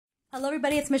Hello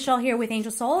everybody, it's Michelle here with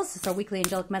Angel Souls. This is our weekly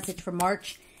angelic message for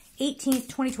March 18th,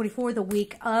 2024, the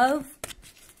week of.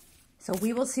 So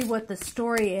we will see what the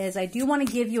story is. I do want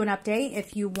to give you an update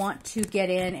if you want to get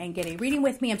in and get a reading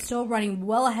with me. I'm still running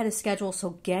well ahead of schedule,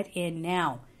 so get in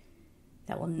now.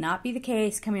 That will not be the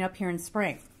case coming up here in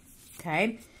spring.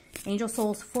 Okay?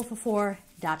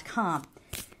 angelsouls444.com.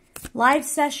 Live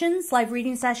sessions, live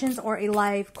reading sessions, or a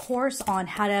live course on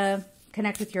how to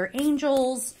connect with your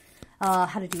angels,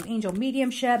 how to do angel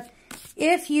mediumship.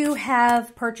 If you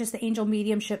have purchased the angel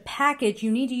mediumship package, you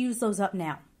need to use those up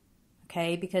now,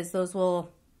 okay? Because those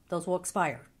will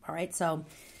expire, all right? So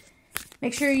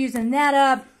make sure you're using that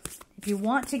up. If you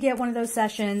want to get one of those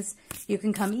sessions, you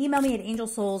can come email me at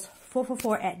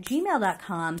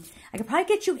angelsouls444@gmail.com. I could probably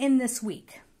get you in this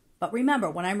week. But remember,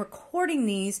 when I'm recording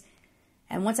these,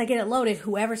 and once I get it loaded,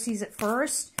 whoever sees it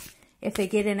first, if they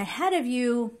get in ahead of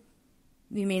you,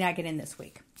 you may not get in this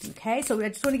week. Okay, so I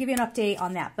just want to give you an update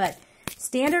on that. But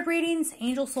standard readings,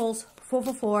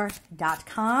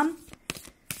 angelsouls444.com.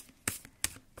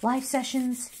 Live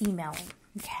sessions, email.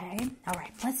 Okay, all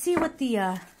right. Let's see what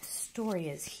the story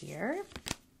is here.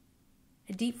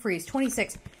 A deep freeze,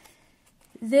 26.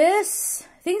 Things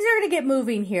are going to get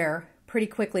moving here pretty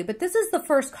quickly, but this is the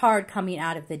first card coming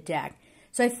out of the deck.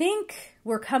 So I think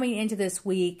we're coming into this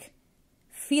week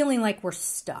feeling like we're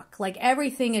stuck, like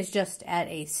everything is just at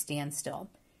a standstill.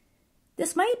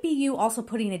 This might be you also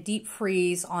putting a deep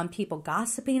freeze on people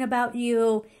gossiping about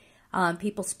you,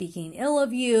 people speaking ill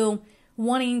of you,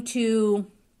 wanting to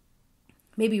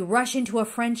maybe rush into a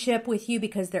friendship with you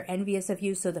because they're envious of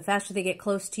you. So the faster they get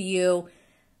close to you,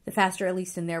 the faster, at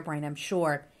least in their brain, I'm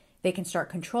sure, they can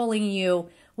start controlling you.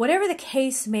 Whatever the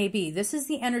case may be, this is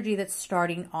the energy that's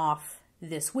starting off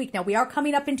this week. Now, we are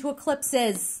coming up into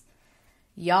eclipses,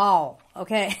 y'all,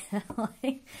 okay?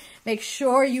 Make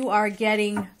sure you are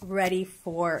getting ready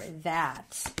for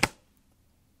that.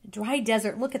 Dry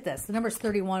desert, look at this. The number's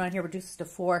 31 on here, reduces to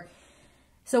 4.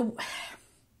 So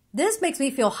this makes me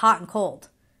feel hot and cold.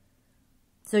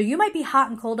 So you might be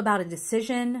hot and cold about a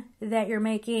decision that you're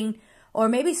making, or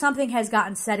maybe something has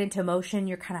gotten set into motion.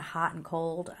 You're kind of hot and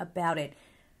cold about it.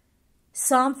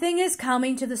 Something is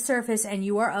coming to the surface and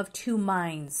you are of two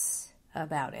minds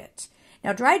about it.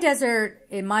 Now, dry desert,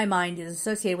 in my mind, is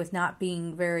associated with not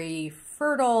being very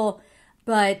fertile,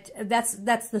 but that's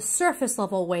the surface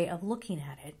level way of looking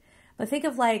at it. But think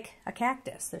of like a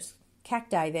cactus. There's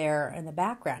cacti there in the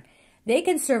background. They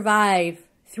can survive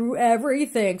through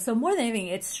everything. So more than anything,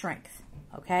 it's strength,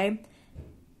 okay?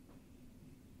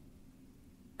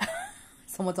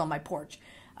 Someone's on my porch.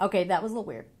 Okay, that was a little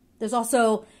weird. There's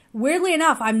also, weirdly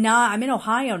enough, I'm in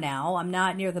Ohio now. I'm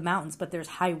not near the mountains, but there's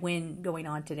high wind going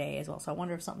on today as well. So I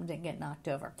wonder if something didn't get knocked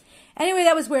over. Anyway,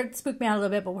 that was weird. It spooked me out a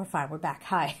little bit, but we're fine. We're back.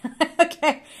 Hi.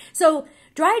 Okay. So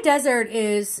dry desert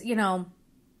is, you know,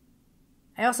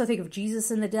 I also think of Jesus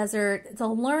in the desert. It's a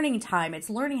learning time. It's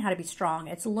learning how to be strong.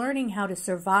 It's learning how to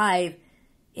survive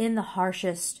in the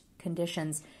harshest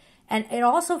conditions. And it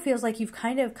also feels like you've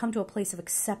kind of come to a place of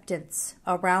acceptance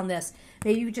around this.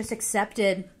 Maybe you just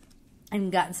accepted and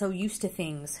gotten so used to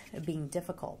things being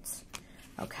difficult.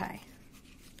 Okay.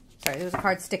 Sorry, there was a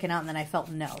card sticking out and then I felt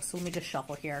no. So let me just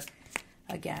shuffle here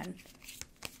again.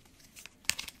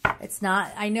 It's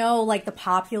not, I know like the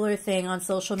popular thing on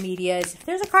social media is if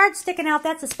there's a card sticking out,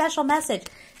 that's a special message.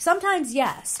 Sometimes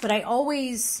yes, but I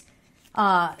always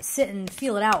sit and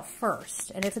feel it out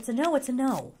first. And if it's a no, it's a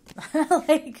no.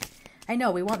 Like, I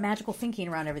know we want magical thinking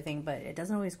around everything, but it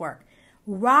doesn't always work.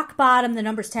 Rock bottom, the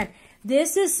number's 10.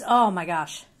 This is, oh my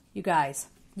gosh, you guys,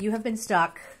 you have been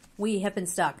stuck. We have been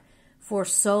stuck for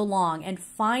so long. And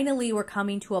finally, we're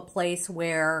coming to a place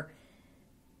where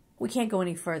we can't go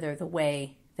any further the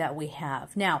way that we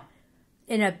have. Now,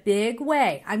 in a big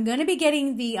way, I'm going to be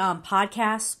getting the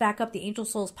podcasts back up, the Angel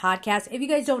Souls podcast. If you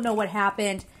guys don't know what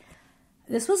happened,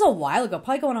 this was a while ago,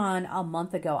 probably going on a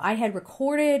month ago. I had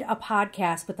recorded a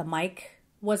podcast, but the mic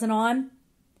wasn't on.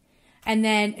 And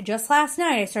then just last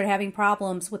night, I started having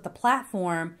problems with the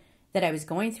platform that I was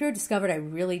going through. Discovered I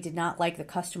really did not like the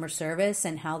customer service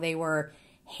and how they were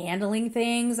handling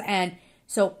things. And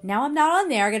so now I'm not on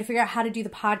there. I got to figure out how to do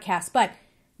the podcast. But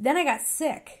then I got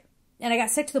sick. And I got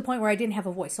sick to the point where I didn't have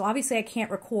a voice. So obviously I can't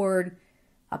record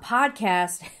a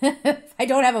podcast if I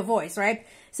don't have a voice, right?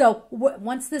 So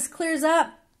once this clears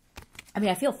up, I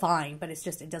mean, I feel fine, but it's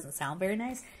just, it doesn't sound very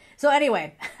nice. So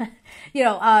anyway, you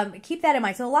know, keep that in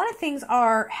mind. So a lot of things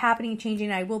are happening,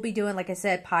 changing. I will be doing, like I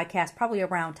said, podcasts probably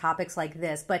around topics like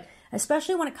this, but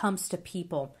especially when it comes to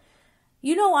people.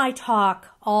 You know, I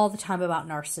talk all the time about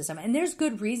narcissism, and there's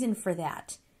good reason for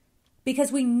that.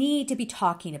 because we need to be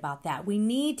talking about that. We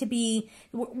need to be,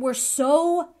 we're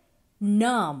so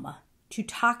numb to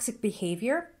toxic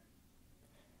behavior,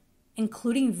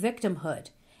 including victimhood,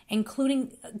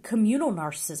 including communal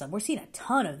narcissism. We're seeing a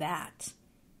ton of that,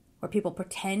 where people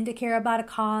pretend to care about a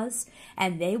cause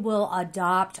and they will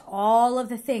adopt all of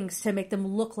the things to make them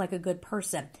look like a good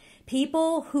person.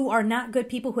 People who are not good,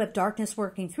 people who have darkness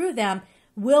working through them,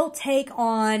 will take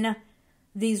on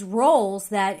these roles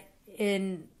that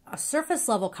in a surface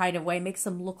level kind of way makes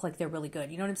them look like they're really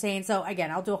good. You know what I'm saying? So again,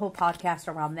 I'll do a whole podcast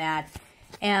around that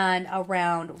and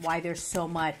around why there's so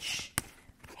much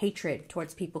hatred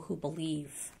towards people who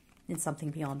believe in something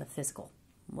beyond the physical.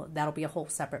 Well, that'll be a whole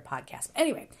separate podcast.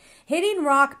 Anyway, hitting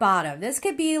rock bottom. This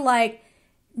could be like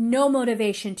no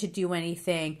motivation to do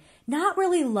anything. Not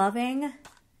really loving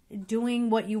doing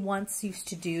what you once used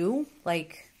to do.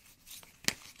 Like,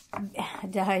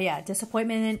 yeah,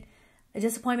 disappointment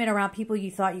around people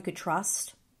you thought you could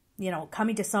trust. You know,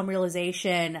 coming to some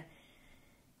realization,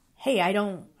 hey, I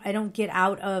don't get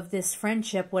out of this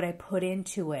friendship what I put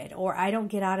into it. Or I don't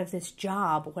get out of this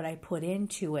job what I put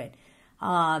into it.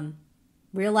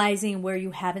 Realizing where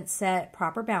you haven't set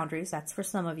proper boundaries. That's for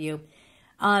some of you.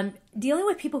 Dealing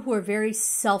with people who are very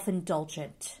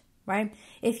self-indulgent, right?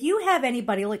 If you have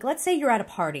anybody, like let's say you're at a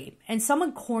party and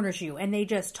someone corners you and they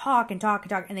just talk and talk and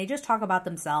talk and they just talk about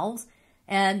themselves.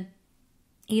 And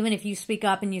even if you speak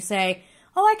up and you say,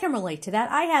 oh, I can relate to that.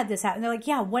 I had this happen. They're like,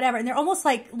 yeah, whatever. And they're almost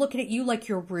like looking at you like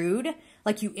you're rude,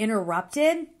 like you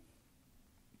interrupted.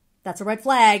 That's a red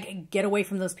flag. Get away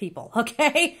from those people,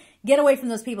 okay? Get away from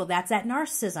those people. That's that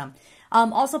narcissism.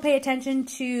 Also pay attention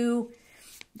to,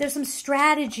 there's some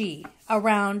strategy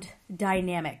around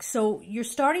dynamics. So you're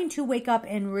starting to wake up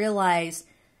and realize,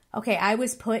 okay, I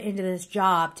was put into this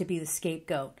job to be the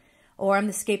scapegoat, or I'm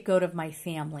the scapegoat of my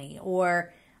family,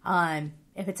 or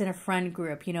if it's in a friend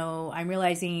group, you know, I'm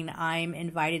realizing I'm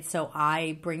invited so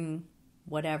I bring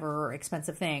whatever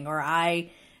expensive thing, or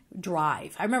I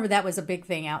drive. I remember that was a big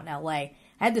thing out in LA. I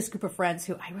had this group of friends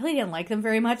who I really didn't like them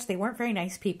very much. They weren't very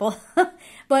nice people,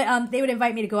 but they would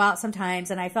invite me to go out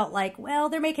sometimes. And I felt like, well,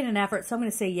 they're making an effort, so I'm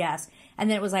going to say yes. And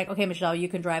then it was like, okay, Michelle, you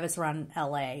can drive us around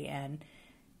LA and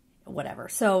whatever.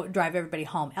 So drive everybody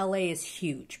home. LA is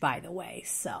huge, by the way.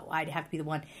 So I'd have to be the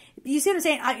one. You see what I'm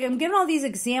saying? I'm giving all these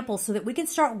examples so that we can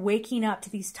start waking up to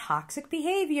these toxic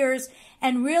behaviors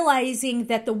and realizing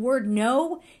that the word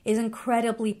no is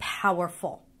incredibly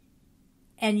powerful.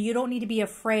 And you don't need to be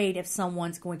afraid if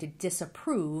someone's going to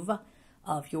disapprove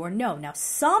of your no. Now,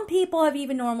 some people have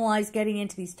even normalized getting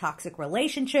into these toxic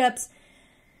relationships,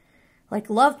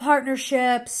 like love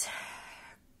partnerships.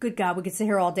 Good God, we could sit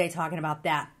here all day talking about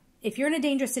that. If you're in a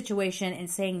dangerous situation and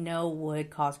saying no would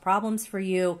cause problems for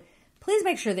you, please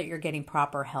make sure that you're getting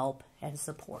proper help and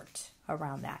support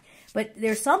around that. But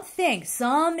there's something,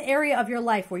 some area of your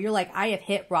life where you're like, I have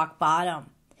hit rock bottom.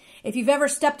 If you've ever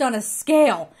stepped on a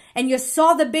scale and you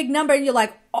saw the big number and you're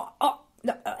like,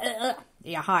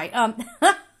 yeah, hi.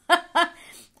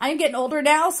 I'm getting older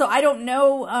now, so I don't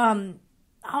know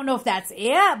if that's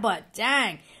it, but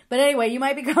dang. But anyway, you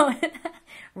might be going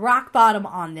rock bottom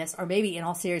on this, or maybe in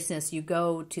all seriousness, you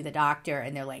go to the doctor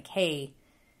and they're like, hey,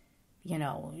 you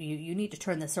know, you need to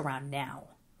turn this around now,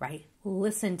 right?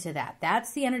 Listen to that.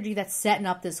 That's the energy that's setting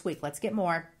up this week. Let's get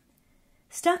more.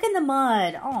 Stuck in the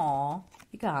mud. Aw,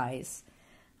 you guys.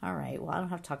 All right, well, I don't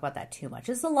have to talk about that too much.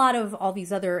 There's a lot of all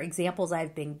these other examples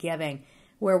I've been giving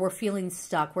where we're feeling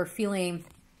stuck. We're feeling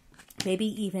maybe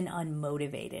even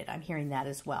unmotivated. I'm hearing that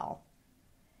as well.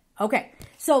 Okay,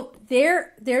 so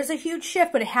there's a huge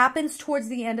shift, but it happens towards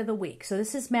the end of the week. So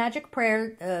this is Magic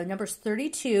Prayer, numbers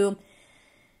 32.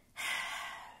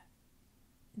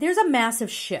 There's a massive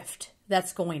shift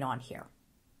that's going on here,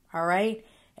 all right?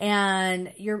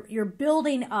 And you're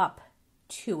building up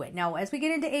to it. Now, as we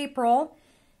get into April,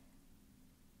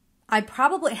 I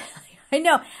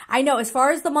know, as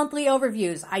far as the monthly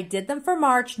overviews, I did them for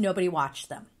March, nobody watched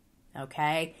them,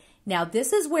 okay? Now,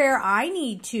 this is where I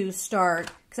need to start,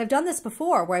 because I've done this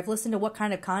before, where I've listened to what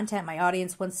kind of content my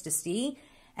audience wants to see,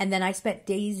 and then I spent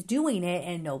days doing it,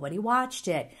 and nobody watched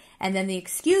it. And then the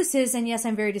excuses, and yes,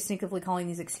 I'm very distinctively calling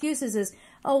these excuses, is,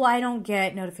 oh, I don't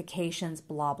get notifications,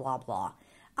 blah, blah, blah.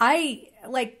 I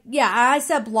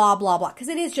said blah, blah, blah, because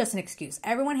it is just an excuse.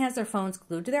 Everyone has their phones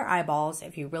glued to their eyeballs.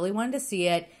 If you really wanted to see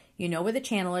it, you know where the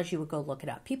channel is, you would go look it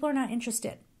up. People are not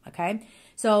interested, okay?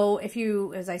 So if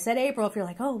you, as I said, April, if you're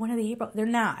like, oh, when are the April? They're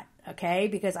not, okay?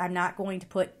 Because I'm not going to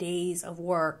put days of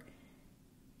work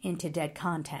into dead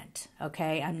content,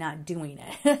 okay? I'm not doing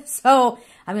it. So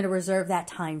I'm going to reserve that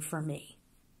time for me.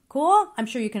 Cool? I'm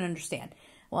sure you can understand.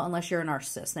 Well, unless you're a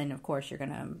narcissist, then of course you're going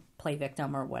to play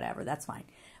victim or whatever. That's fine.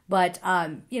 But,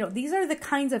 these are the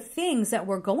kinds of things that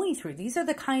we're going through. These are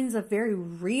the kinds of very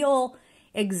real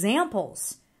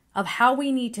examples of how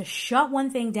we need to shut one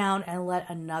thing down and let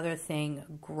another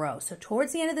thing grow. So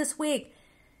towards the end of this week,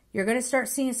 you're going to start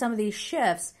seeing some of these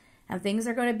shifts, and things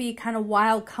are going to be kind of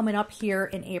wild coming up here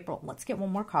in April. Let's get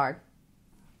one more card.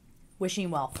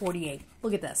 Wishing well, 48.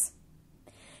 Look at this.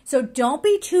 So don't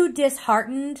be too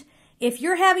disheartened if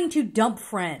you're having to dump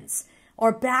friends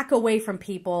or back away from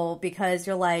people because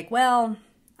you're like, well,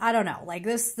 I don't know. Like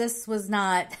this was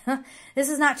not, this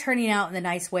is not turning out in the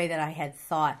nice way that I had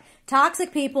thought.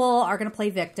 Toxic people are going to play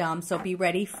victim, so be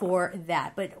ready for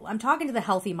that. But I'm talking to the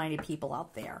healthy-minded people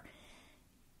out there.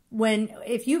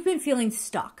 If you've been feeling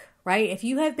stuck, right? If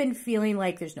you have been feeling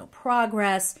like there's no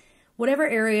progress, whatever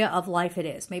area of life it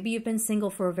is, maybe you've been single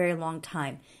for a very long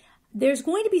time, there's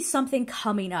going to be something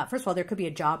coming up. First of all, there could be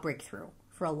a job breakthrough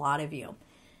for a lot of you.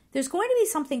 There's going to be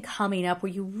something coming up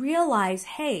where you realize,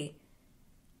 hey,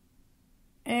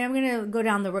 and I'm going to go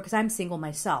down the road because I'm single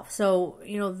myself. So,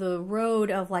 the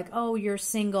road of like, oh, you're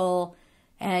single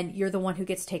and you're the one who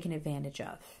gets taken advantage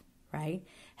of, right?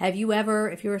 Have you ever,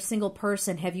 if you're a single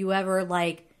person, have you ever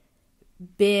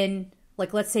been,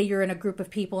 let's say you're in a group of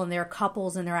people and they're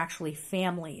couples and they're actually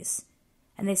families.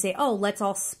 And they say, oh, let's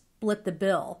all split the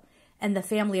bill. And the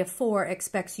family of 4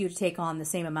 expects you to take on the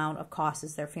same amount of cost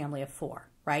as their family of 4,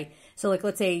 right? So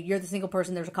let's say you're the single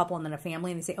person, there's a couple and then a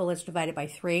family, and they say, oh, let's divide it by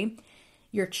 3.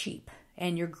 You're cheap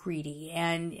and you're greedy.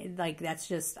 And that's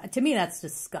just, to me, that's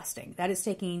disgusting. That is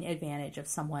taking advantage of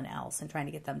someone else and trying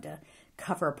to get them to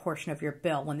cover a portion of your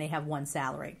bill when they have one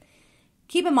salary.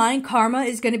 Keep in mind, karma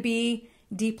is going to be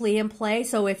deeply in play.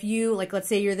 So if you, let's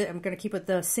say I'm going to keep with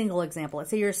the single example.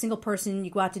 Let's say you're a single person,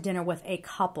 you go out to dinner with a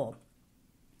couple.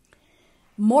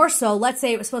 More so, let's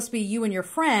say it was supposed to be you and your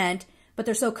friend, but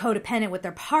they're so codependent with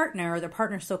their partner, or their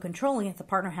partner's so controlling that the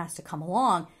partner has to come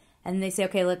along. And they say,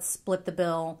 okay, let's split the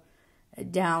bill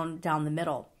down the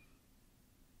middle.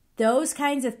 Those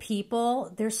kinds of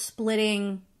people, they're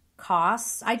splitting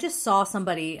costs. I just saw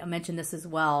somebody mention this as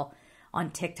well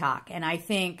on TikTok. And I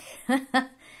think,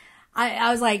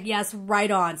 I was like, yes,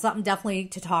 right on. Something definitely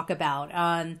to talk about.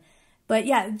 But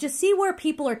yeah, just see where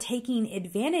people are taking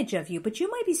advantage of you. But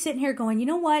you might be sitting here going, you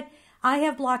know what? I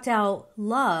have blocked out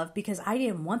love because I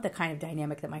didn't want the kind of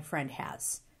dynamic that my friend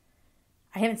has.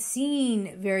 I haven't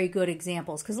seen very good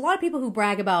examples because a lot of people who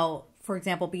brag about, for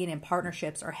example, being in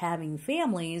partnerships or having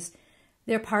families,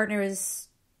 their partner is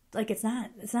it's not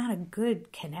a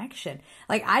good connection.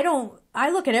 I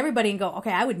look at everybody and go,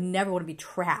 okay, I would never want to be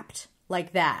trapped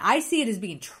like that. I see it as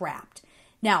being trapped.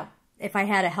 Now, if I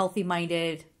had a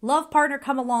healthy-minded love partner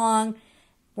come along,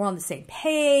 we're on the same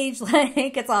page,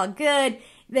 it's all good,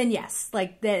 then yes,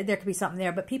 there could be something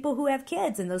there. But people who have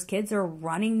kids and those kids are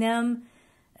running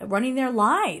their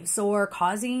lives or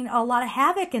causing a lot of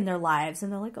havoc in their lives.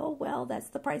 And they're like, oh, well, that's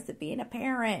the price of being a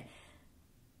parent.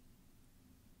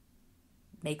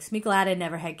 Makes me glad I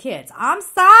never had kids. I'm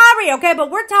sorry, okay? But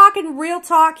we're talking real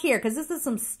talk here because this is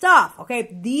some stuff,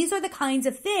 okay? These are the kinds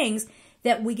of things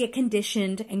that we get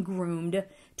conditioned and groomed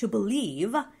to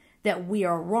believe that we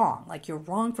are wrong. Like you're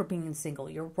wrong for being single.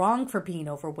 You're wrong for being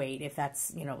overweight if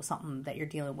that's, something that you're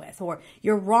dealing with. Or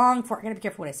you're wrong for, I gotta be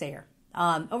careful what I say here.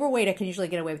 Overweight, I can usually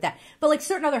get away with that. But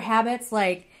certain other habits,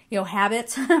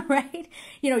 habits, right?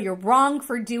 You're wrong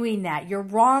for doing that. You're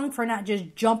wrong for not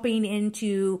just jumping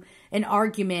into an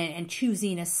argument and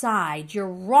choosing a side. You're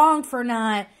wrong for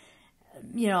not,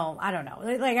 I don't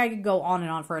know. I could go on and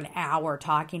on for an hour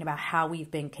talking about how we've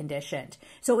been conditioned.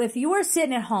 So if you are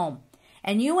sitting at home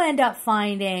and you end up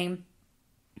finding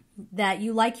that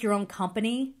you like your own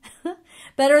company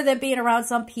better than being around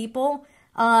some people,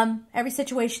 every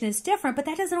situation is different, but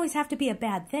that doesn't always have to be a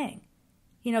bad thing.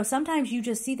 Sometimes you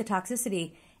just see the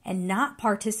toxicity and not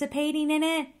participating in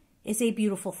it is a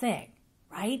beautiful thing,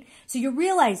 right? So you're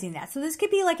realizing that. So this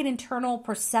could be like an internal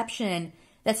perception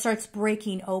that starts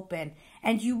breaking open.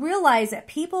 And you realize that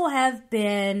people have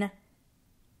been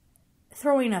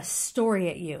throwing a story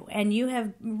at you and you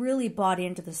have really bought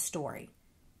into the story.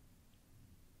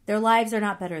 Their lives are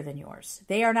not better than yours.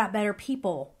 They are not better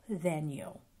people than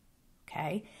you.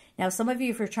 Okay. Now, some of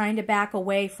you, if you're trying to back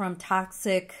away from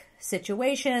toxic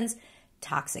situations,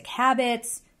 toxic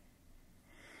habits,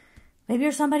 maybe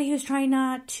you're somebody who's trying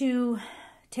not to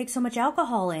take so much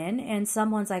alcohol in and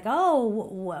someone's like, oh,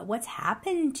 what's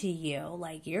happened to you?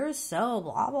 You're so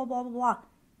blah, blah, blah, blah, blah.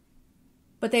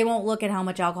 But they won't look at how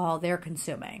much alcohol they're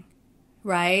consuming,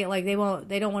 right? They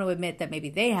don't want to admit that maybe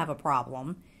they have a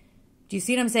problem. Do you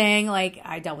see what I'm saying?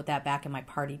 I dealt with that back in my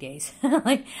party days.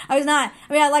 I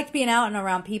liked being out and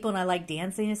around people and I liked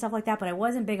dancing and stuff like that, but I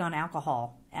wasn't big on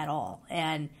alcohol at all.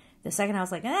 And The second I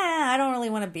was like, I don't really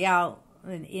want to be out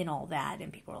in all that.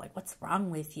 And people are like, what's wrong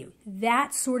with you?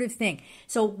 That sort of thing.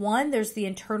 So one, there's the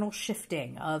internal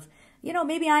shifting of,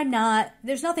 maybe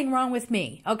there's nothing wrong with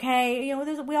me. Okay.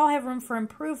 We all have room for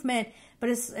improvement, but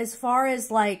as far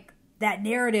as like that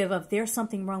narrative of there's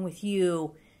something wrong with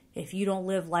you, if you don't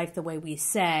live life the way we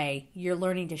say, you're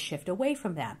learning to shift away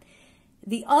from that.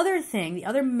 The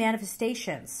other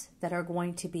manifestations that are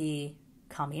going to be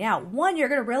coming out. One, you're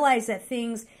going to realize that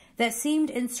things that seemed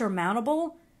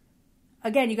insurmountable,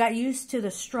 again, you got used to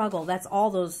the struggle. That's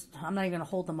all those, I'm not even going to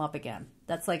hold them up again.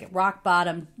 That's like rock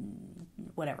bottom,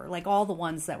 whatever, like all the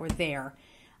ones that were there,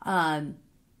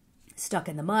 stuck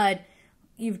in the mud.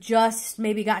 You've just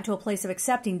maybe gotten to a place of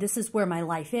accepting this is where my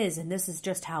life is and this is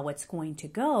just how it's going to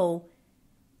go.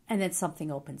 And then something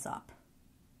opens up.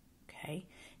 Okay.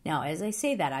 Now, as I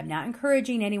say that, I'm not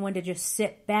encouraging anyone to just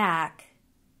sit back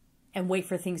and wait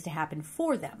for things to happen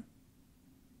for them.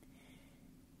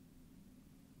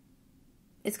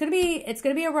 It's going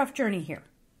to be a rough journey here.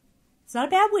 It's not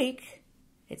a bad week.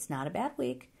 It's not a bad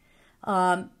week.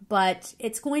 But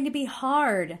it's going to be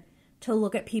hard to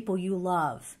look at people you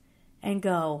love and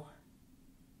go,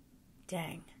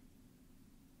 dang,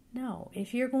 no,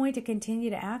 if you're going to continue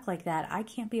to act like that, I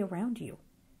can't be around you.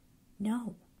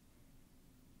 No.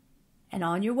 And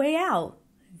on your way out,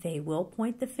 they will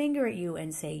point the finger at you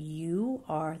and say, you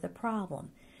are the problem.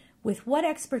 With what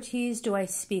expertise do I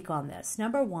speak on this?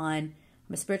 Number one,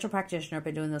 I'm a spiritual practitioner. I've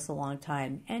been doing this a long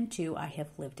time. And two, I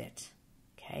have lived it.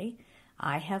 Okay?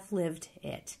 I have lived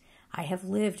it. I have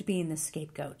lived being the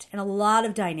scapegoat in a lot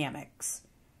of dynamics.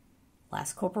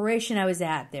 Last corporation I was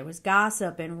at, there was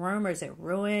gossip and rumors. It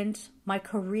ruined my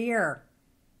career.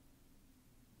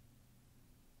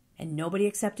 And nobody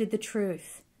accepted the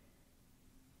truth.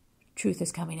 Truth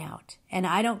is coming out. And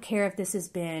I don't care if this has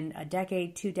been a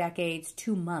decade, 2 decades,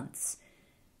 2 months.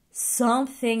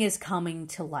 Something is coming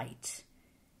to light.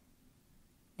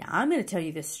 Now, I'm going to tell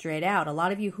you this straight out. A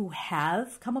lot of you who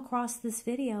have come across this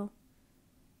video,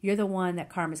 you're the one that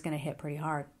karma's going to hit pretty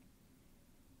hard.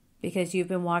 Because you've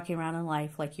been walking around in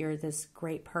life like you're this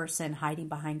great person hiding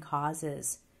behind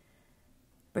causes,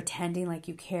 pretending like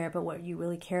you care, but what you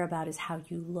really care about is how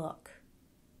you look.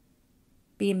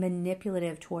 Being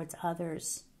manipulative towards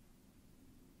others.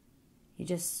 You're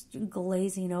just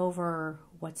glazing over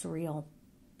what's real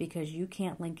because you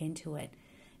can't link into it.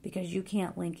 Because you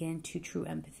can't link into true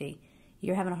empathy.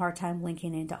 You're having a hard time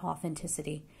linking into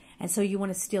authenticity. And so you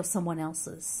want to steal someone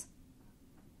else's.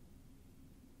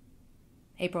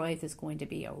 April 8th is going to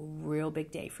be a real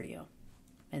big day for you.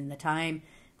 And the time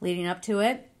leading up to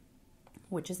it,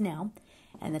 which is now,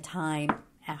 and the time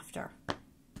after.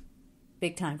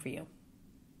 Big time for you.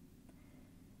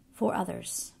 For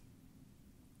others.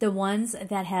 The ones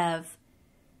that have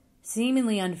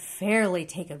seemingly unfairly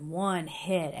taken one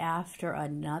hit after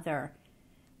another.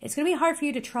 It's going to be hard for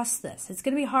you to trust this. It's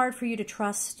going to be hard for you to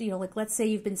trust, like let's say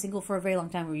you've been single for a very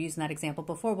long time. We were using that example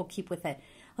before. We'll keep with it.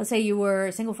 Let's say you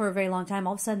were single for a very long time.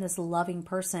 All of a sudden this loving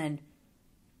person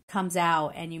comes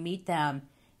out and you meet them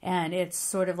and it's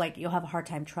sort of like you'll have a hard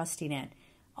time trusting it.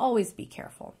 Always be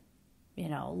careful.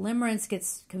 Limerence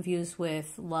gets confused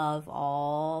with love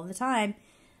all the time.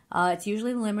 It's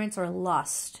usually limerence or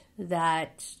lust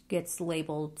that gets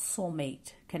labeled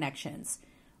soulmate connections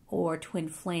or twin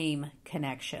flame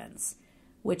connections,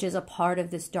 which is a part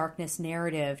of this darkness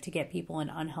narrative to get people in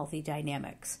unhealthy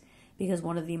dynamics. Because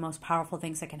one of the most powerful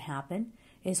things that can happen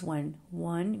is when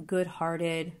one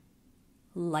good-hearted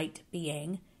light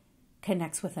being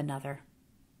connects with another.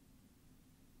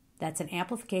 That's an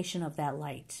amplification of that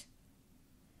light.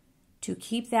 To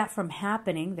keep that from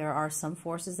happening, there are some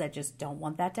forces that just don't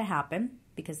want that to happen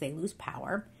because they lose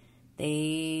power.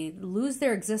 They lose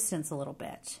their existence a little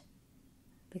bit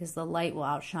because the light will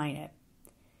outshine it.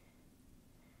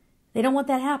 They don't want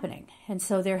that happening. And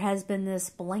so there has been this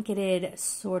blanketed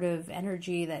sort of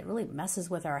energy that really messes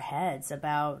with our heads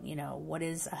about, what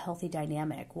is a healthy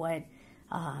dynamic? What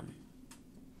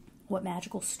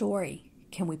magical story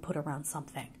can we put around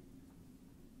something?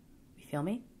 You feel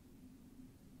me?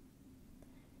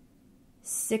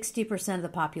 60% of the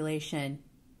population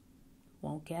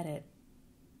won't get it.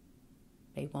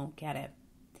 They won't get it.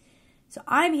 So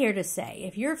I'm here to say,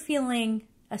 if you're feeling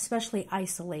especially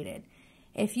isolated,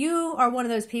 if you are one of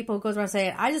those people who goes around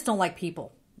saying, I just don't like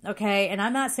people, okay? And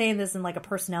I'm not saying this in like a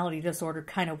personality disorder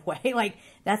kind of way. Like,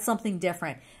 that's something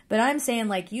different. But I'm saying,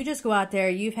 like, you just go out there,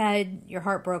 you've had your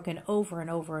heart broken over and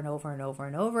over and over and over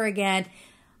and over again.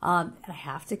 And I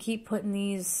have to keep putting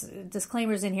these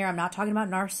disclaimers in here. I'm not talking about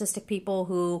narcissistic people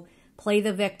who play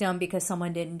the victim because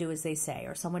someone didn't do as they say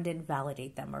or someone didn't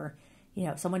validate them or, you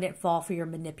know, someone didn't fall for your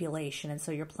manipulation, and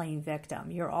so you're playing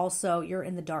victim. You're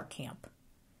in the dark camp.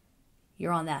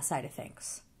 You're on that side of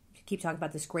things. You keep talking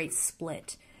about this great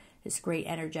split, this great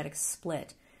energetic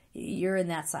split. You're in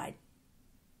that side.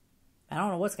 I don't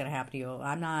know what's going to happen to you.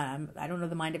 I don't know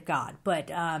the mind of God,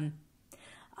 but I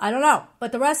don't know.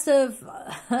 But the rest of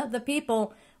the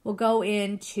people will go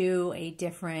into a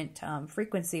different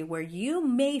frequency where you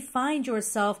may find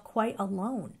yourself quite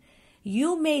alone.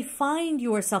 You may find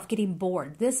yourself getting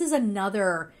bored. This is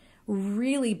another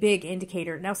really big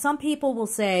indicator. Now, some people will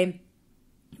say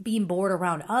being bored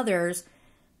around others,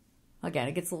 again,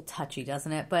 it gets a little touchy,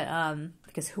 doesn't it? But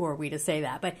because who are we to say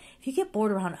that? But if you get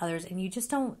bored around others and you just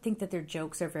don't think that their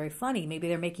jokes are very funny, maybe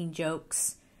they're making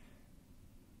jokes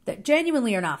that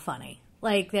genuinely are not funny,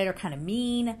 like that are kind of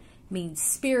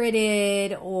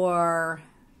mean-spirited or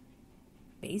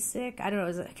basic. I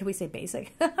don't know. Can we say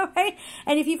basic? Right?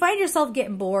 And if you find yourself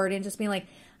getting bored and just being like,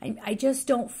 I just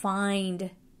don't find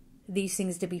these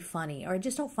things to be funny, or I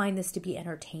just don't find this to be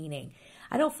entertaining.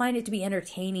 I don't find it to be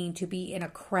entertaining to be in a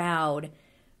crowd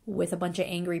with a bunch of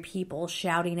angry people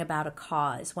shouting about a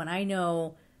cause when I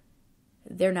know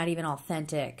they're not even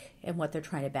authentic in what they're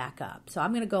trying to back up. So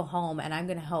I'm going to go home and I'm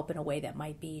going to help in a way that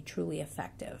might be truly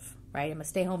effective, right? I'm going to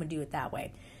stay home and do it that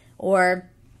way. Or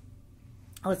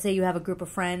let's say you have a group of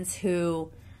friends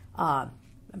who, I'm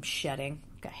shedding,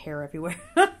 got hair everywhere.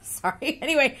 Sorry.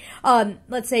 Anyway,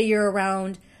 let's say you're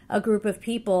around a group of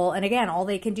people, and again, all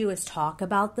they can do is talk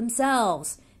about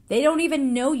themselves. They don't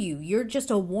even know you. You're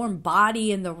just a warm body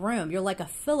in the room. You're like a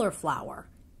filler flower,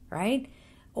 right?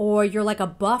 Or you're like a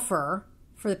buffer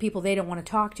for the people they don't want to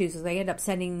talk to, so they end up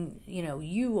sending,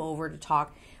 you over to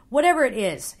talk. Whatever it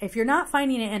is, if you're not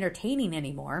finding it entertaining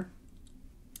anymore,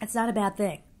 it's not a bad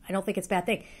thing. I don't think it's a bad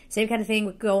thing. Same kind of thing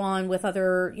would go on with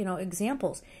other,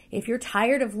 examples. If you're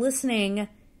tired of listening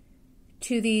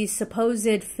to these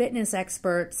supposed fitness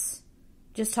experts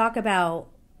just talk about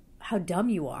how dumb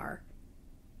you are.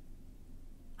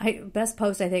 Best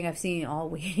post I think I've seen all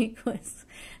week was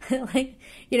like,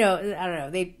 I don't know,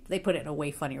 they put it in a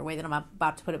way funnier way than I'm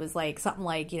about to put it. It was like something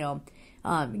like,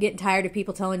 getting tired of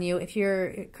people telling you, if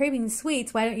you're craving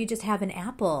sweets, why don't you just have an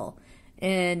apple?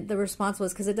 And the response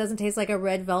was, because it doesn't taste like a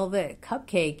red velvet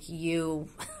cupcake, you...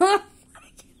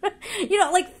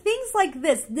 like things like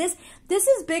this. This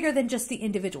is bigger than just the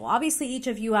individual. Obviously, each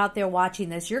of you out there watching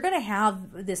this, you're going to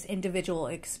have this individual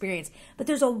experience, but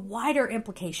there's a wider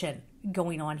implication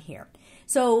going on here.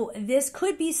 So this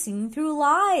could be seen through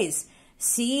lies,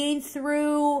 seeing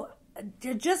through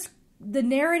just the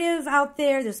narrative out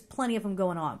there. There's plenty of them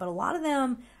going on, but a lot of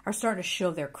them are starting to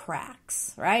show their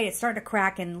cracks, right? It's starting to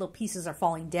crack and little pieces are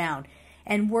falling down.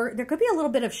 And there could be a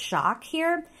little bit of shock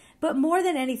here. But more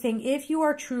than anything, if you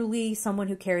are truly someone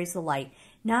who carries the light,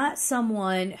 not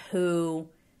someone who,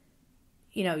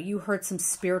 you heard some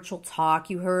spiritual talk,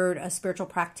 you heard a spiritual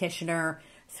practitioner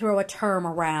throw a term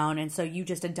around, and so you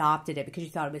just adopted it because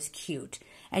you thought it was cute.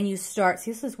 And you start,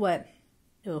 see, this is what,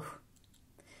 should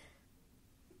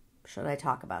I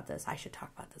talk about this? I should talk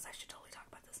about this. I should totally talk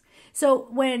about this. So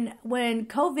when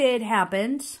COVID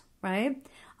happened, right,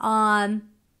 a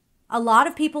lot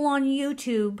of people on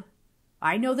YouTube,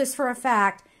 I know this for a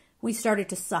fact, we started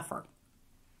to suffer.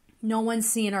 No one's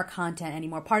seeing our content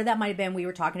anymore. Part of that might have been we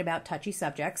were talking about touchy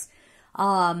subjects.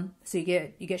 So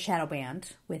you get shadow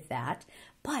banned with that.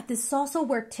 But this is also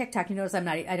where TikTok, you notice I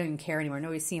don't even care anymore.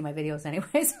 Nobody's seeing my videos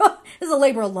anyway. So it's a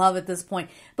labor of love at this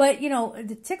point. But,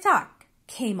 the TikTok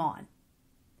came on.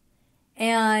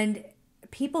 And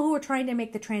people who were trying to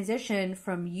make the transition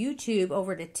from YouTube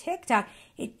over to TikTok,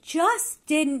 it just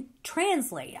didn't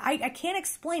translate. I can't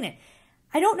explain it.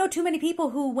 I don't know too many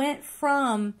people who went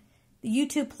from the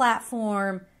YouTube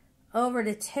platform over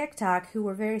to TikTok who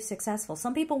were very successful.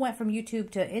 Some people went from YouTube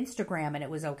to Instagram and it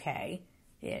was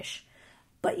okay-ish.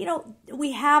 But,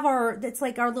 we have it's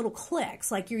like our little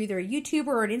cliques. Like you're either a YouTuber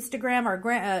or an Instagram or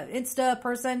Insta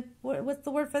person. What's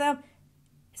the word for them?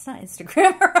 It's not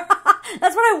Instagram.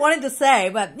 That's what I wanted to say,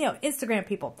 but, Instagram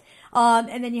people.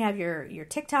 And then you have your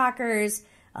TikTokers.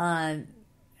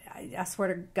 I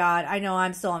swear to God, I know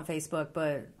I'm still on Facebook,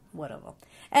 but whatever.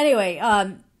 Anyway,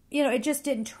 it just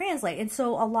didn't translate. And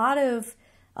so a lot of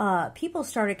people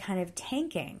started kind of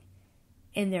tanking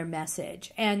in their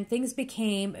message. And things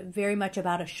became very much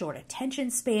about a short attention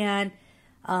span.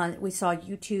 We saw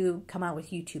YouTube come out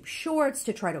with YouTube Shorts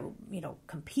to try to,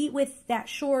 compete with that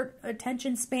short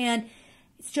attention span.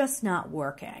 It's just not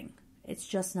working. It's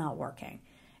just not working.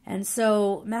 And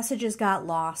so messages got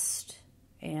lost.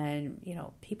 And,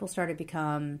 people started to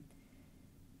become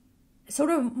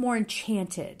sort of more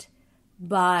enchanted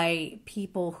by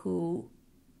people who,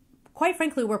 quite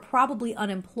frankly, were probably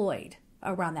unemployed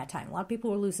around that time. A lot of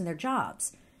people were losing their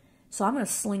jobs. So I'm going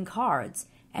to sling cards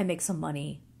and make some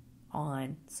money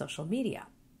on social media.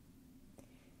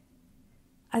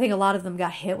 I think a lot of them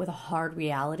got hit with a hard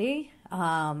reality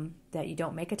that you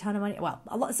don't make a ton of money.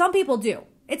 Well, some people do.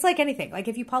 It's like anything. Like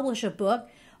if you publish a book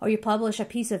or you publish a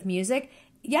piece of music,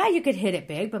 yeah, you could hit it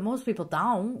big, but most people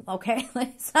don't, okay?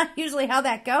 It's not usually how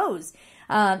that goes.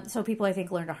 So people, I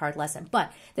think, learned a hard lesson.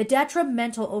 But the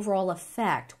detrimental overall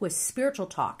effect with spiritual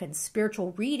talk and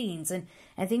spiritual readings and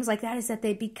things like that is that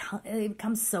they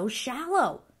become so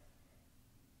shallow.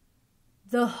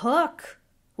 The hook,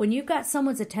 when you've got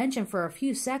someone's attention for a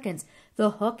few seconds, the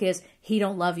hook is, he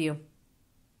don't love you.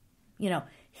 You know,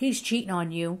 he's cheating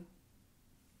on you.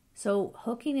 So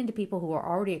hooking into people who are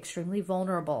already extremely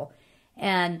vulnerable.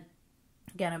 And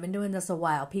again, I've been doing this a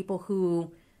while. People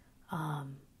who,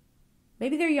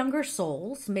 maybe they're younger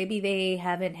souls. Maybe they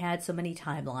haven't had so many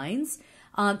timelines.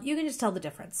 You can just tell the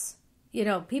difference. You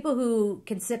know, people who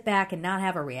can sit back and not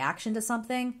have a reaction to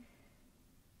something,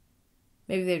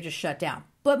 maybe they've just shut down.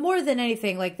 But more than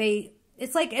anything, like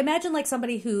it's like, imagine like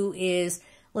somebody who is,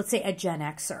 let's say, a Gen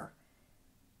Xer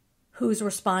who's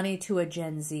responding to a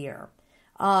Gen Zer.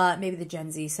 Maybe the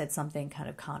Gen Z said something kind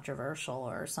of controversial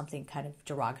or something kind of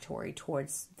derogatory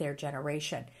towards their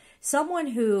generation. Someone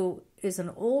who is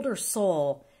an older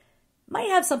soul might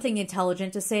have something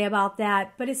intelligent to say about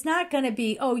that, but it's not going to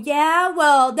be, oh yeah,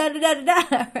 well,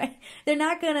 da-da-da-da-da, right? They're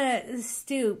not going to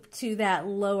stoop to that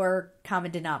lower common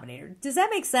denominator. Does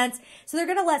that make sense? So they're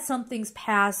going to let some things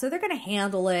pass, so they're going to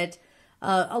handle it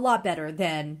a lot better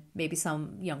than maybe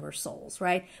some younger souls,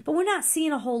 right? But we're not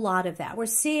seeing a whole lot of that. We're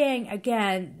seeing,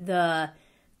 again, the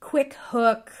quick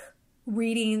hook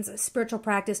readings, spiritual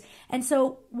practice. And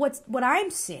so what I'm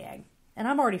seeing, and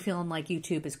I'm already feeling like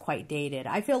YouTube is quite dated.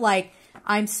 I feel like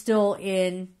I'm still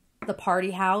in the party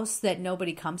house that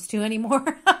nobody comes to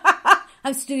anymore.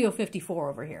 I'm Studio 54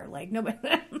 over here. Like nobody,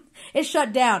 it's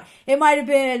shut down. It might have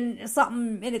been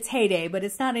something in its heyday, but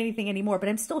it's not anything anymore. But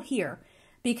I'm still here.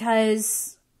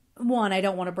 Because, one, I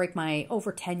don't want to break my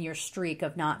over 10-year streak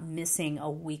of not missing a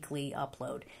weekly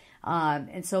upload.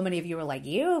 And so many of you are like,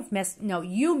 you've missed. No,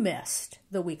 you missed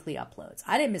the weekly uploads.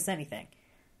 I didn't miss anything.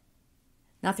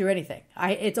 Not through anything.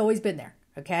 It's always been there,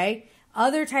 okay?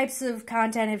 Other types of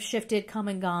content have shifted, come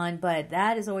and gone, but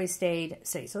that has always stayed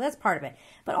steady. So that's part of it.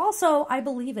 But also, I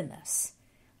believe in this.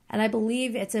 And I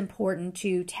believe it's important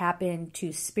to tap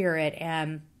into spirit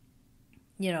and,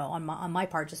 you know, on my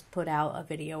part, just put out a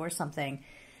video or something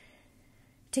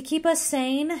to keep us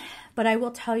sane. But I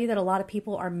will tell you that a lot of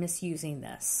people are misusing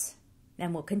this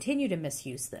and will continue to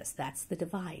misuse this. That's the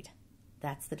divide.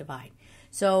 That's the divide.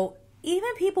 So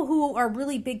even people who are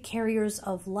really big carriers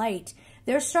of light,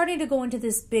 they're starting to go into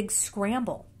this big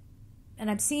scramble.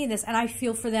 And I'm seeing this and I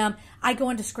feel for them. I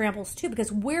go into scrambles too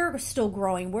because we're still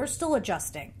growing. We're still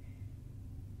adjusting.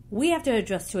 We have to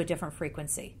adjust to a different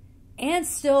frequency. And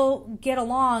still get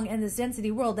along in this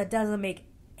density world that doesn't make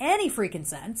any freaking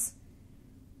sense.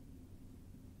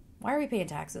 Why are we paying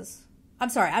taxes? I'm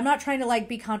sorry, I'm not trying to like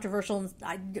be controversial.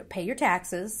 Pay your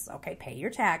taxes. Okay, pay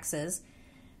your taxes.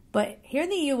 But here in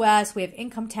the U.S., we have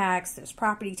income tax, there's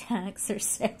property tax, there's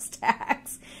sales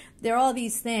tax. There are all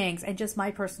these things. And just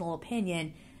my personal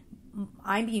opinion,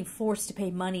 I'm being forced to pay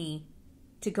money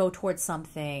to go towards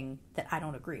something that I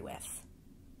don't agree with.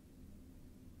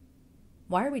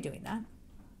 Why are we doing that?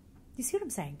 You see what I'm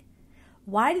saying?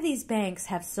 Why do these banks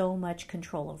have so much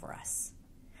control over us?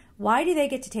 Why do they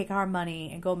get to take our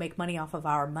money and go make money off of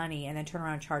our money and then turn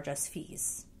around and charge us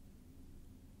fees?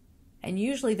 And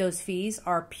usually those fees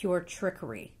are pure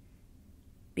trickery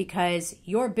because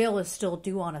your bill is still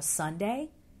due on a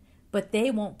Sunday, but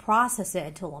they won't process it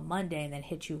until a Monday and then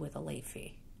hit you with a late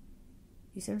fee.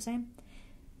 You see what I'm saying?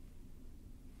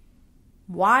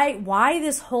 Why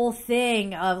this whole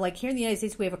thing of like here in the United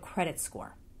States, we have a credit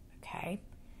score. Okay.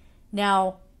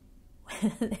 Now,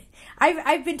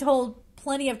 I've been told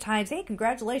plenty of times, hey,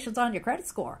 congratulations on your credit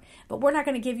score, but we're not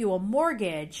going to give you a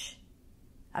mortgage.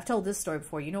 I've told this story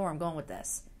before. You know where I'm going with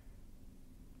this.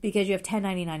 Because you have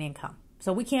 1099 income.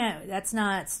 So we can't, that's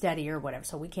not steady or whatever.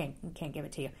 So we can't give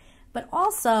it to you. But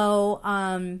also,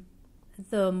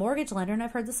 the mortgage lender, and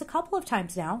I've heard this a couple of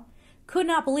times now, could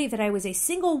not believe that I was a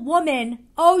single woman.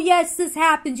 Oh, yes, this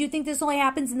happens. You think this only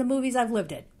happens in the movies I've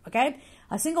lived in, okay?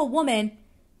 A single woman.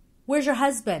 Where's your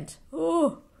husband?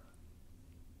 Ooh.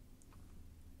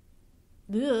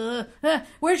 Ugh.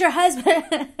 Where's your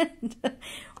husband?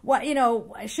 What, you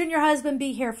know, shouldn't your husband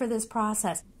be here for this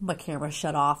process? My camera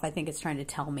shut off. I think it's trying to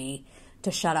tell me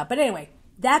to shut up. But anyway,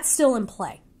 that's still in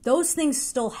play. Those things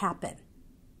still happen.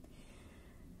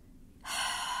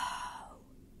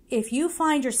 If you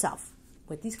find yourself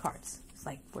with these cards, It's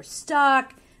like we're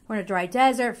stuck. We're in a dry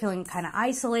desert, feeling kind of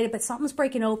isolated, but something's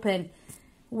breaking open.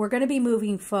 We're going to be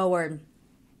moving forward.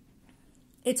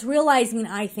 It's realizing,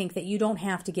 I think, that you don't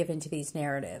have to give into these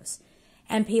narratives.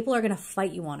 And people are going to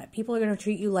fight you on it. People are going to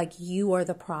treat you like you are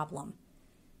the problem.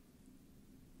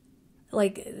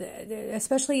 Like,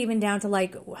 especially even down to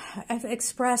like, I've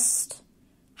expressed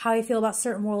how I feel about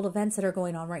certain world events that are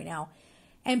going on right now.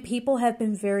 And people have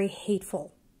been very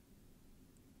hateful.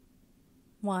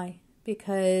 Why?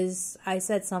 Because I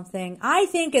said something I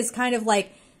think is kind of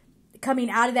like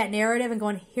coming out of that narrative and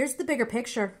going, here's the bigger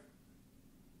picture.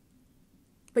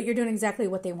 But you're doing exactly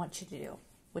what they want you to do,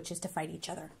 which is to fight each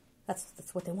other.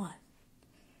 That's what they want.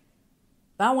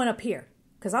 But I went up here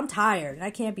because I'm tired and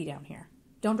I can't be down here.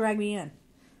 Don't drag me in.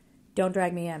 Don't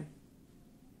drag me in.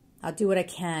 I'll do what I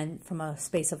can from a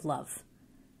space of love.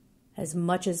 As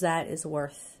much as that is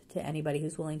worth to anybody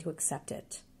who's willing to accept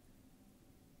it.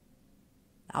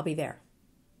 I'll be there.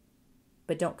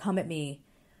 But don't come at me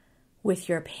with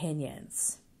your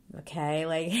opinions. Okay?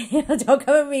 Like, don't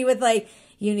come at me with like,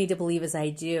 you need to believe as I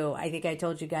do. I think I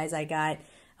told you guys I got,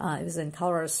 it was in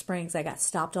Colorado Springs, I got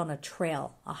stopped on a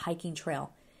trail, a hiking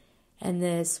trail. And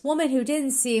this woman who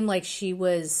didn't seem like she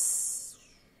was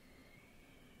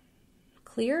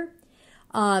clear.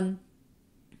 I'm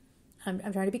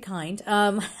trying to be kind.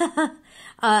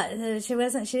 She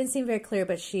didn't seem very clear,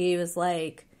 but she was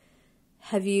like,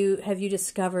 have you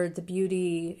discovered the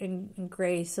beauty and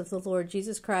grace of the Lord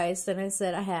Jesus Christ? And I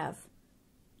said, I have.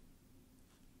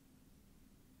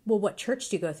 Well, what church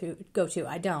do you go to?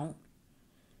 I don't.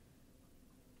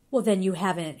 Well, then you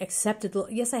haven't accepted.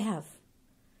 Yes, I have.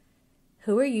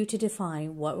 Who are you to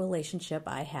define what relationship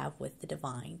I have with the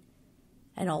divine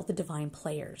and all the divine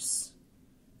players?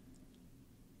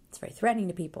 It's very threatening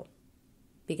to people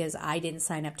because I didn't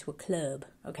sign up to a club,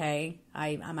 okay?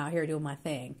 I'm out here doing my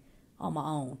thing on my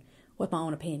own with my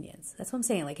own opinions. That's what I'm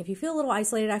saying. Like, if you feel a little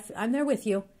isolated, I'm there with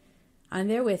you. I'm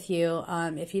there with you.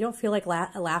 If you don't feel like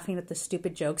laughing at the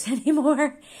stupid jokes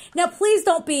anymore. Now, please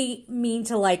don't be mean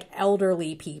to, like,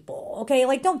 elderly people, okay?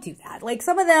 Like, don't do that. Like,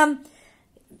 some of them,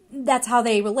 that's how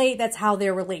they relate. That's how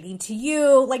they're relating to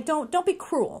you. Like, don't be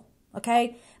cruel,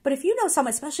 okay? But if you know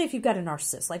someone, especially if you've got a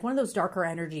narcissist, like one of those darker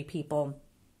energy people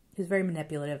who's very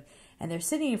manipulative, and they're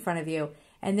sitting in front of you,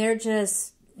 and they're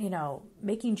just, you know,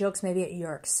 making jokes maybe at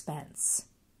your expense.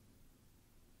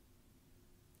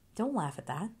 Don't laugh at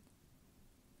that.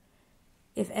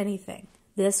 If anything,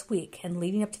 this week and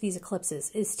leading up to these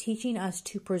eclipses is teaching us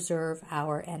to preserve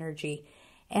our energy.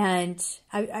 And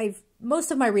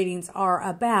most of my readings are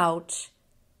about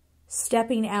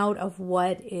stepping out of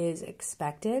what is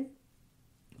expected,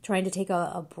 trying to take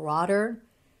a broader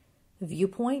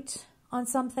viewpoint on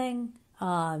something,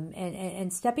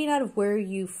 and stepping out of where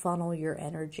you funnel your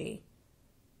energy.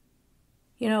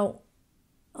 You know,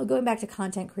 going back to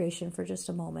content creation for just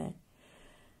a moment.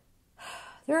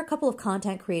 There are a couple of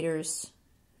content creators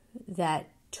that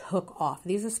took off.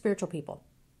 These are spiritual people.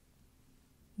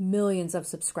 Millions of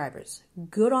subscribers.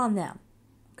 Good on them.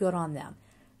 Good on them.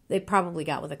 They probably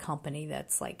got with a company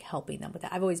that's like helping them with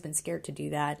that. I've always been scared to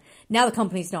do that. Now the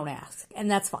companies don't ask, and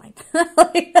that's fine.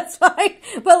 Like, that's fine.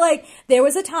 But like, there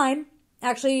was a time,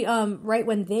 actually, right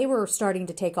when they were starting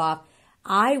to take off,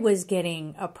 I was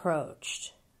getting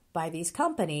approached by these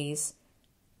companies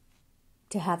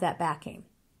to have that backing.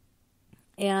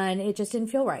 And it just didn't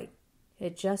feel right.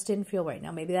 It just didn't feel right.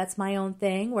 Now, maybe that's my own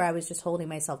thing where I was just holding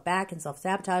myself back and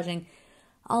self-sabotaging.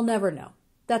 I'll never know.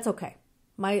 That's okay.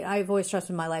 I've always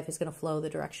trusted my life is going to flow the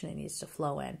direction it needs to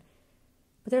flow in.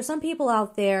 But there's some people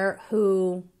out there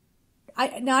who,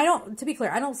 to be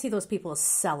clear, I don't see those people as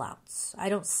sellouts. I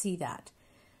don't see that.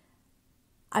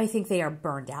 I think they are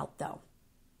burned out, though.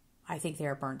 I think they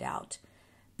are burned out.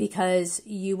 Because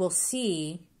you will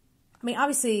see, I mean,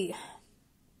 obviously,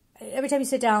 every time you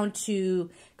sit down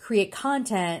to create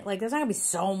content, like, there's not going to be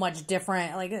so much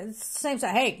different. Like, it's the same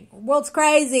stuff. Hey, world's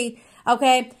crazy.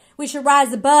 Okay, we should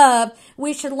rise above.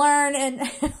 We should learn. And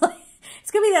it's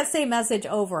going to be that same message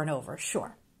over and over.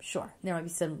 Sure. There might be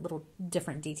some little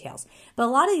different details. But a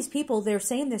lot of these people, they're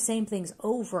saying the same things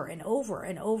over and over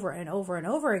and over and over and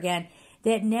over again,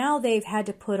 that now they've had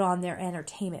to put on their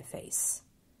entertainment face.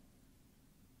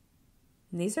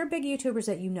 And these are big YouTubers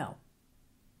that you know.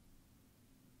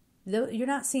 You're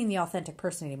not seeing the authentic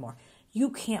person anymore. You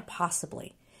can't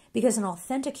possibly, because an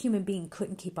authentic human being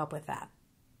couldn't keep up with that,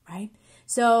 right?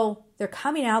 So they're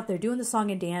coming out, they're doing the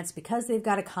song and dance because they've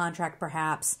got a contract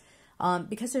perhaps,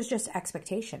 because there's just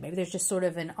expectation. Maybe there's just sort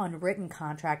of an unwritten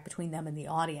contract between them and the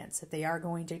audience that they are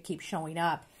going to keep showing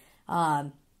up,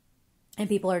 and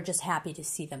people are just happy to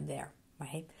see them there,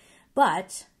 right?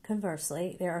 But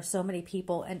conversely, there are so many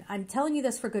people, and I'm telling you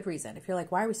this for good reason. If you're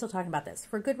like, why are we still talking about this?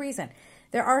 For good reason.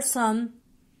 There are some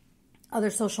other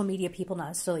social media people, not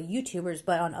necessarily YouTubers,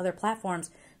 but on other platforms,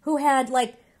 who had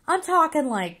like, I'm talking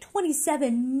like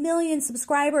 27 million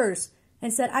subscribers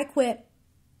and said, I quit.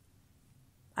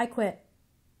 I quit.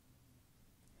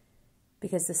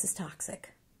 Because this is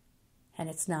toxic and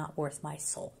it's not worth my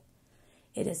soul.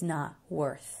 It is not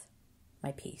worth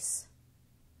my peace.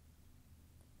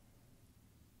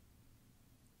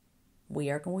 We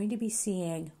are going to be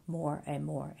seeing more and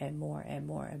more and more and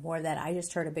more and more that. I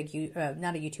just heard a big,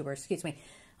 not a YouTuber, excuse me,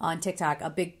 on TikTok, a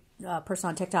big person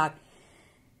on TikTok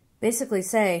basically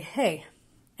say, hey,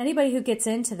 anybody who gets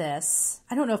into this,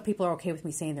 I don't know if people are okay with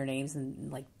me saying their names in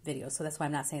like videos, so that's why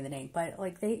I'm not saying the name, but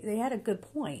like they had a good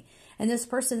point. And this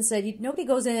person said, nobody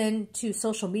goes into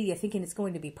social media thinking it's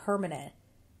going to be permanent.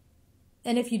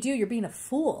 And if you do, you're being a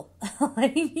fool.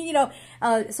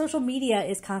 Social media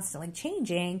is constantly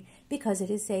changing because it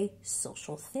is a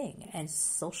social thing. And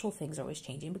social things are always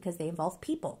changing because they involve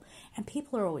people. And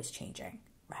people are always changing,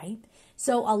 right?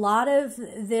 So a lot of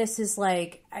this is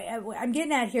like, I'm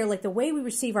getting at here, like the way we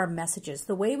receive our messages,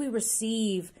 the way we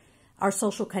receive our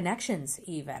social connections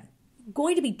even,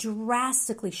 going to be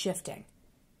drastically shifting.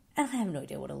 And I have no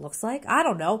idea what it looks like. I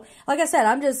don't know. Like I said,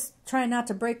 I'm just trying not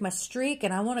to break my streak,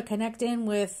 and I want to connect in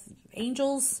with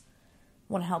angels.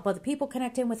 I want to help other people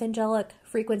connect in with angelic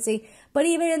frequency. But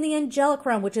even in the angelic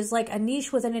realm, which is like a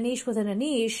niche within a niche within a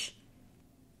niche,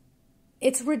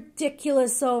 it's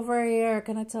ridiculous over here.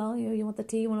 Can I tell you? You want the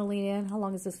tea? You want to lean in? How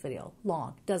long is this video?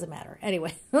 Long. Doesn't matter.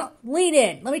 Anyway, lean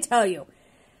in. Let me tell you.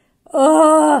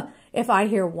 If I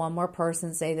hear one more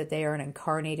person say that they are an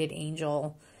incarnated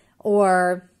angel,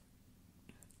 or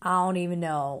I don't even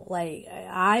know, like,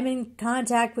 I'm in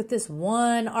contact with this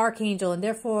one archangel and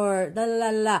therefore, la la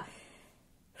la.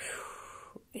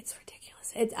 It's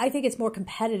ridiculous. I think it's more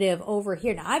competitive over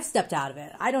here. Now, I've stepped out of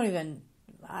it. I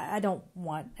don't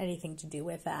want anything to do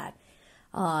with that.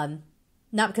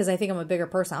 Not because I think I'm a bigger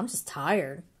person. I'm just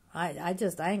tired. I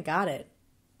ain't got it.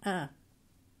 I'm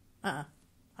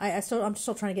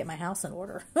still trying to get my house in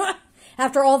order.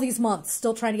 After all these months,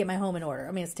 still trying to get my home in order.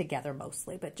 I mean, it's together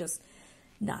mostly, but just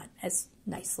not as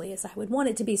nicely as I would want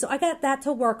it to be. So I got that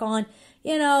to work on.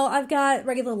 I've got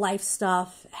regular life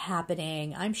stuff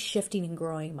happening. I'm shifting and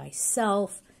growing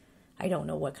myself. I don't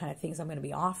know what kind of things I'm going to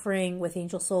be offering with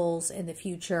Angel Souls in the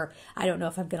future. I don't know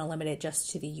if I'm going to limit it just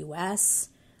to the US.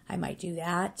 I might do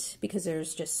that because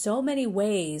there's just so many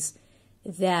ways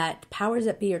that powers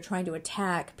that be are trying to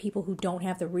attack people who don't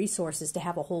have the resources to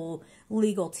have a whole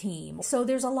legal team. So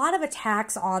there's a lot of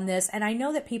attacks on this, and I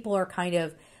know that people are kind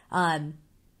of,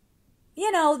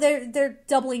 they're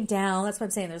doubling down. That's what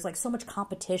I'm saying. There's like so much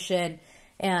competition,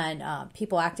 and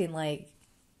people acting like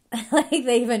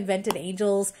they've invented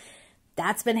angels.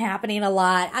 That's been happening a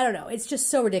lot. I don't know. It's just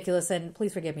so ridiculous, and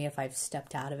please forgive me if I've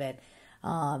stepped out of it.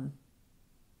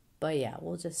 But yeah,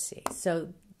 we'll just see.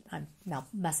 So I'm now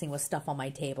messing with stuff on my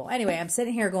table. Anyway, I'm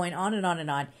sitting here going on and on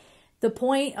and on. The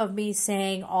point of me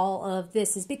saying all of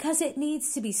this is because it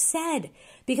needs to be said.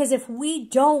 Because if we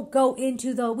don't go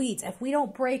into the weeds, if we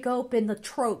don't break open the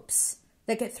tropes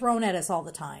that get thrown at us all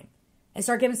the time and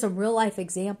start giving some real life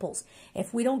examples,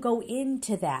 if we don't go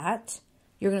into that,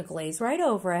 you're going to glaze right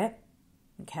over it.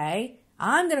 Okay?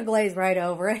 I'm going to glaze right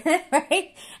over it,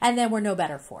 right? And then we're no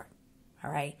better for it.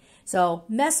 All right? So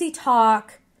messy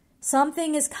talk.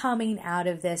 Something is coming out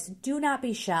of this. Do not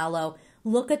be shallow.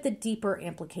 Look at the deeper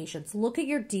implications. Look at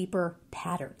your deeper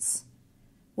patterns.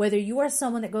 Whether you are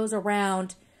someone that goes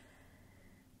around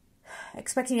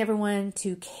expecting everyone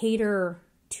to cater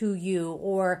to you,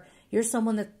 or you're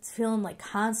someone that's feeling like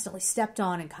constantly stepped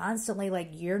on and constantly like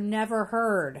you're never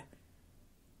heard.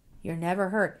 You're never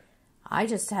heard. I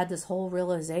just had this whole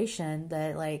realization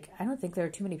that like I don't think there are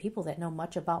too many people that know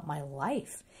much about my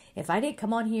life. If I didn't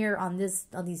come on here on these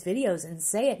videos and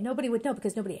say it, nobody would know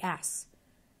because nobody asks.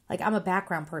 Like, I'm a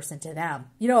background person to them.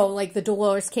 Like the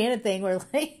Dolores Cannon thing where,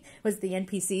 like, was the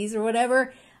NPCs or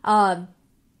whatever.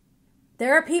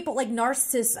 There are people like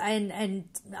narcissists, and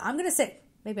I'm going to say,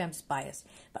 maybe I'm just biased,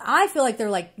 but I feel like they're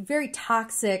like very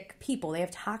toxic people. They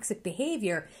have toxic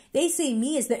behavior. They see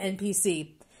me as the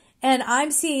NPC, and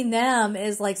I'm seeing them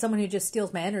as like someone who just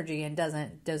steals my energy and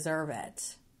doesn't deserve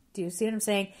it. Do you see what I'm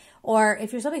saying? Or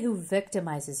if you're somebody who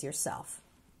victimizes yourself.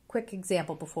 Quick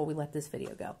example before we let this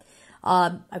video go.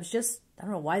 I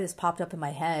don't know why this popped up in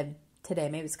my head today.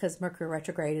 Maybe it's because Mercury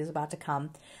retrograde is about to come.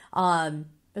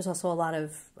 There's also a lot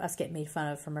of us getting made fun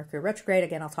of for Mercury retrograde.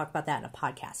 Again, I'll talk about that in a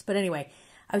podcast. But anyway,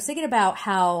 I was thinking about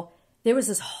how there was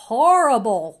this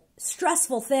horrible,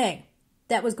 stressful thing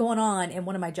that was going on in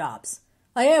one of my jobs.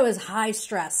 Like, it was high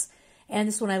stress. And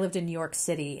this is when I lived in New York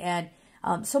City. And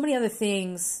so many other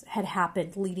things had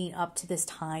happened leading up to this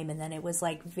time. And then it was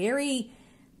like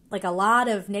like a lot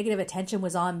of negative attention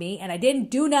was on me. And I didn't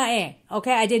do nothing.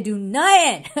 Okay. I didn't do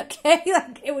nothing. Okay.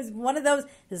 Like, it was one of those,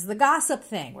 this is the gossip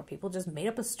thing where people just made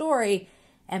up a story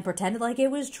and pretended like it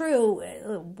was true,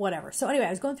 whatever. So anyway, I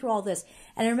was going through all this.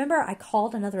 And I remember I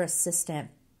called another assistant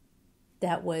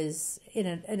that was in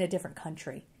a different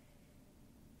country.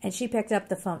 And she picked up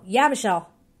the phone. Yeah, Michelle.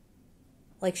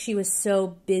 Like, she was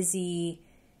so busy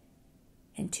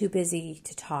and too busy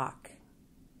to talk.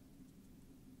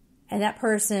 And that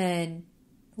person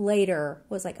later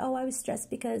was like, oh, I was stressed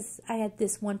because I had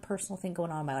this one personal thing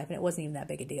going on in my life. And it wasn't even that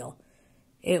big a deal.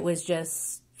 It was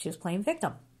just, she was playing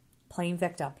victim. Playing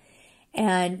victim.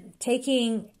 And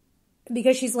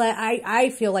because she's I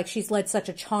feel like she's led such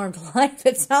a charmed life.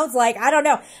 It sounds like, I don't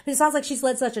know, but it sounds like she's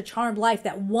led such a charmed life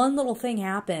that one little thing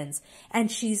happens and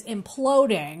she's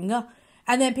imploding.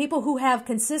 And then people who have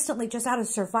consistently, just out of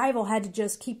survival, had to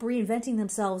just keep reinventing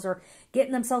themselves or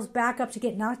getting themselves back up to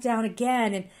get knocked down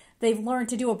again. And they've learned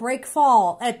to do a break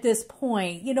fall at this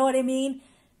point. You know what I mean?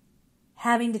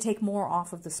 Having to take more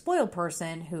off of the spoiled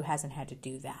person who hasn't had to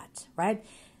do that, right?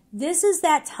 This is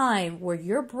that time where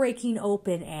you're breaking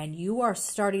open and you are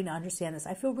starting to understand this.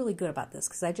 I feel really good about this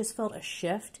because I just felt a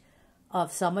shift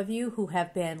of some of you who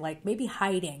have been like maybe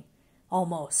hiding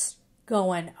almost,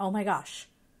 going, oh my gosh,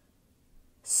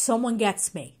 someone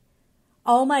gets me.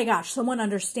 Oh my gosh, someone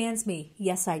understands me.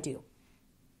 Yes, I do.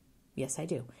 Yes, I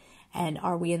do. And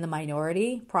are we in the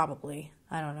minority? Probably.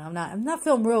 I don't know. I'm not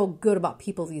feeling real good about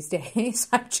people these days.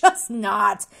 I'm just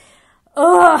not.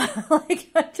 Like,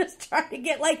 I'm just trying to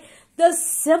get like the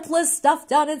simplest stuff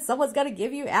done, and someone's got to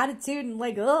give you attitude and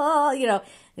like, you know,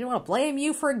 they don't want to blame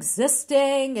you for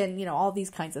existing and, you know, all these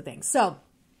kinds of things. So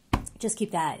just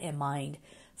keep that in mind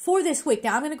for this week.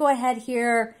 Now I'm going to go ahead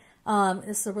here.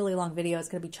 This is a really long video. It's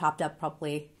going to be chopped up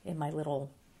probably in my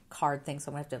little card thing. So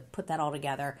I'm going to have to put that all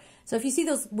together. So if you see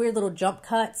those weird little jump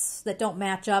cuts that don't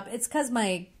match up, it's because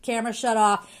my camera shut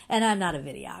off and I'm not a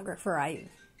videographer.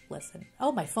 Listen.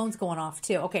 Oh, my phone's going off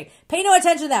too. Okay. Pay no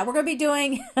attention to that. We're going to be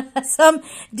doing some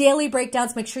daily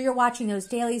breakdowns. Make sure you're watching those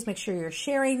dailies. Make sure you're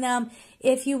sharing them.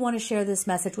 If you want to share this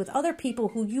message with other people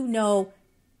who you know,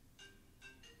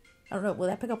 I don't know. Will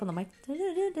that pick up on the mic?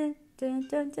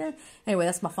 Anyway,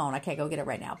 that's my phone. I can't go get it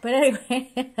right now. But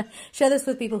anyway, share this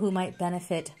with people who might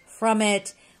benefit from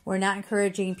it. We're not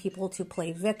encouraging people to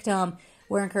play victim.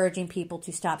 We're encouraging people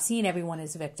to stop seeing everyone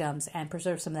as victims and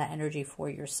preserve some of that energy for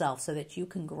yourself so that you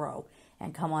can grow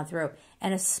and come on through.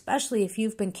 And especially if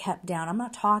you've been kept down. I'm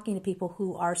not talking to people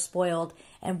who are spoiled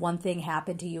and one thing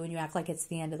happened to you and you act like it's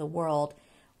the end of the world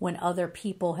when other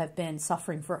people have been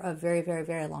suffering for a very, very,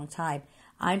 very long time.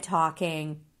 I'm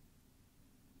talking,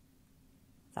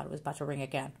 I thought it was about to ring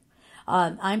again.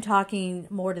 I'm talking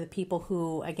more to the people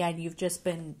who, again, you've just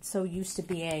been so used to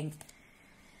being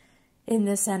in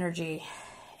this energy,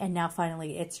 and now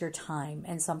finally it's your time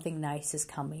and something nice is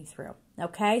coming through.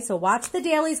 Okay, so watch the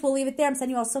dailies. We'll leave it there. I'm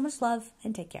sending you all so much love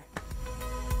and take care.